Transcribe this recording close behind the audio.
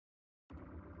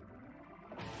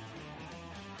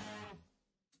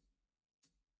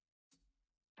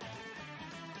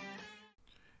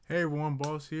Hey everyone,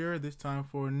 Boss here. This time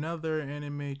for another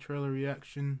anime trailer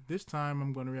reaction. This time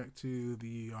I'm going to react to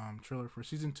the trailer for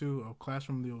season 2 of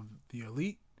Classroom the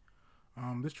Elite.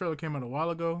 This trailer came out a while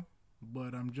ago,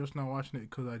 but I'm just not watching it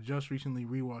because I just recently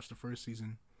rewatched the first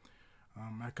season.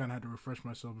 I kind of had to refresh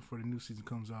myself before the new season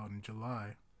comes out in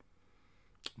July.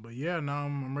 But yeah, now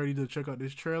I'm ready to check out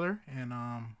this trailer, and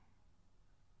I'm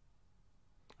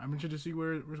interested to see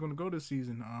where it's going to go this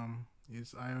season.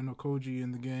 Is Ayano Koji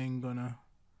and the gang gonna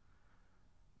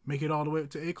make it all the way up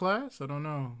to A class? I don't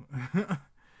know.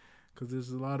 Because there's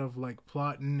a lot of like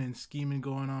plotting and scheming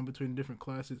going on between different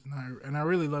classes, and I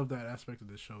really love that aspect of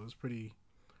this show. It's pretty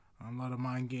a lot of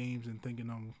mind games and thinking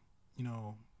on,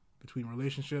 between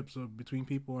relationships or between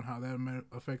people and how that might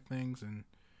affect things, and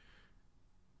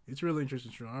it's really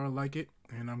interesting show. I like it,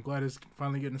 and I'm glad it's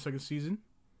finally getting a second season.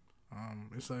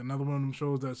 It's like another one of them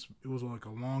shows it was like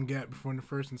a long gap before the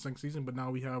first and second season, but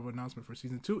now we have an announcement for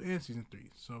season 2 and season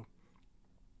 3. So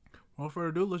without further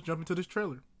ado, let's jump into this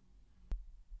trailer.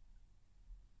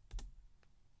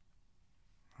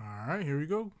 Alright, here we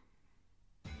go.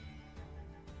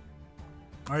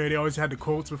 Oh yeah, they always had the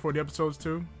quotes before the episodes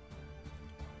too.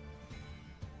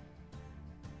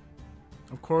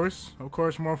 Of course,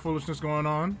 more foolishness going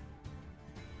on.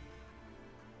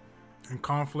 And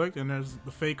conflict, and there's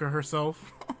the faker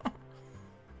herself.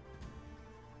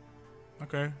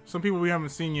 Okay, some people we haven't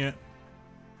seen yet.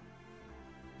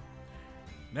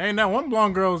 Dang, that one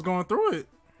blonde girl is going through it.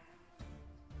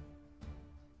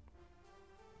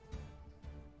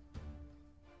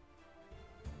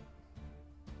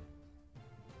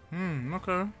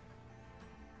 Okay.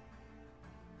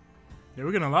 Yeah,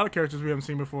 we're getting a lot of characters we haven't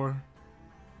seen before.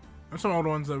 And some old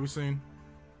ones that we've seen.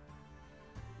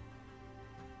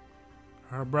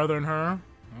 Her brother and her.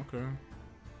 Okay.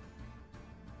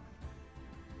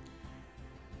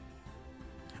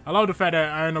 I love the fact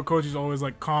that Ayano Koji's always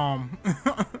like calm.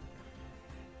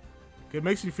 It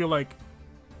makes you feel like,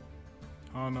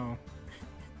 I don't know,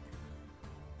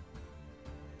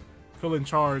 feel in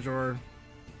charge or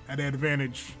at an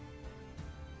advantage.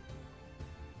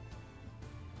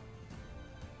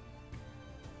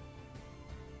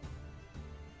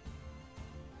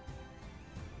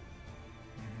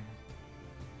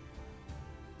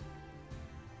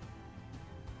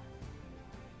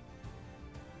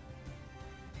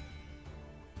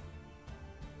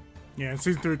 Yeah, and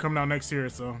season 3 coming out next year,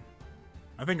 so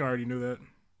I think I already knew that.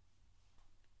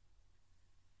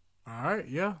 Alright,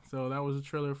 yeah, so that was a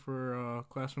trailer for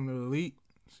Classroom of the Elite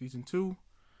season 2.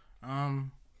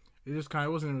 It just kind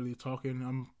of wasn't really talking.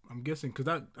 I'm guessing because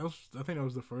I think that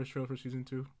was the first trailer for season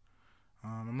 2.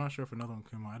 I'm not sure if another one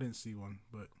came out. I didn't see one,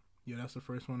 but yeah, that's the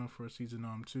first one for season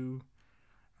 2.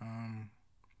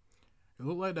 It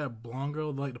looked like that blonde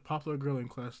girl, like the popular girl in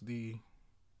Class D.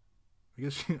 I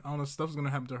guess I don't know, stuff's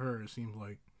gonna happen to her. It seems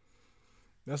like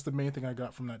that's the main thing I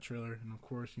got from that trailer, and of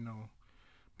course,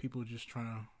 people just trying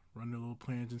to run their little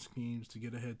plans and schemes to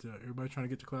get ahead to everybody trying to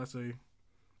get to Class A.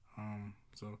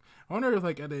 So I wonder if,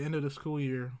 like, at the end of the school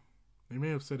year, they may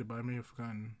have said it, but I may have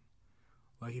forgotten.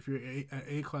 Like, if you're at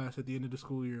A class at the end of the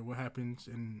school year, what happens,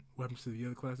 and what happens to the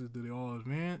other classes? Do they all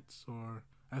advance? Or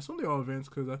I assume they all advance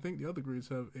because I think the other grades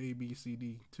have A, B, C,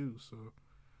 D too. So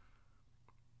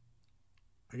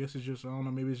I guess it's just, I don't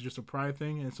know, maybe it's just a pride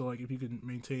thing. And so, like, if you can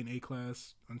maintain A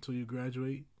class until you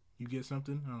graduate, you get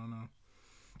something. I don't know.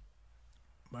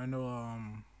 But I know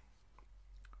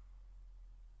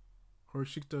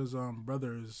Horishita's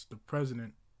brother is the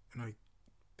president, and I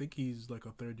think he's like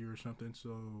a third year or something.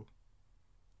 So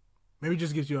maybe it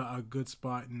just gives you a good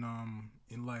spot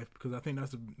in life, because I think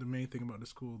that's the main thing about the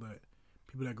school, that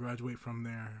people that graduate from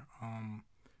there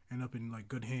end up in like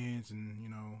good hands and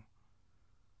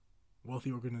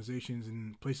wealthy organizations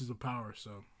and places of power.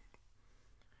 So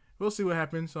we'll see what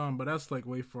happens. But that's like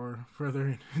way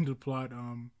further into the plot.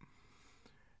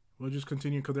 We'll just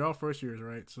continue because they're all first years,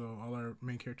 right? So all our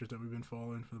main characters that we've been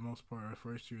following for the most part are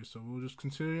first years. So we'll just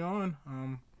continue on.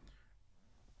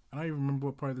 I don't even remember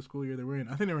what part of the school year they were in.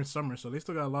 I think they were in summer, so they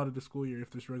still got a lot of the school year.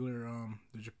 If this regular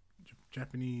the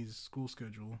Japanese school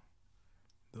schedule,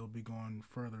 they'll be going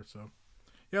further. So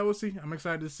yeah, we'll see. I'm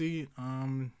excited to see it.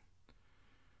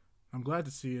 I'm glad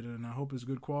to see it, and I hope it's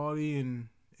good quality and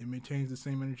it maintains the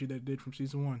same energy that it did from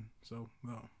season 1. So,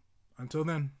 well, until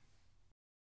then.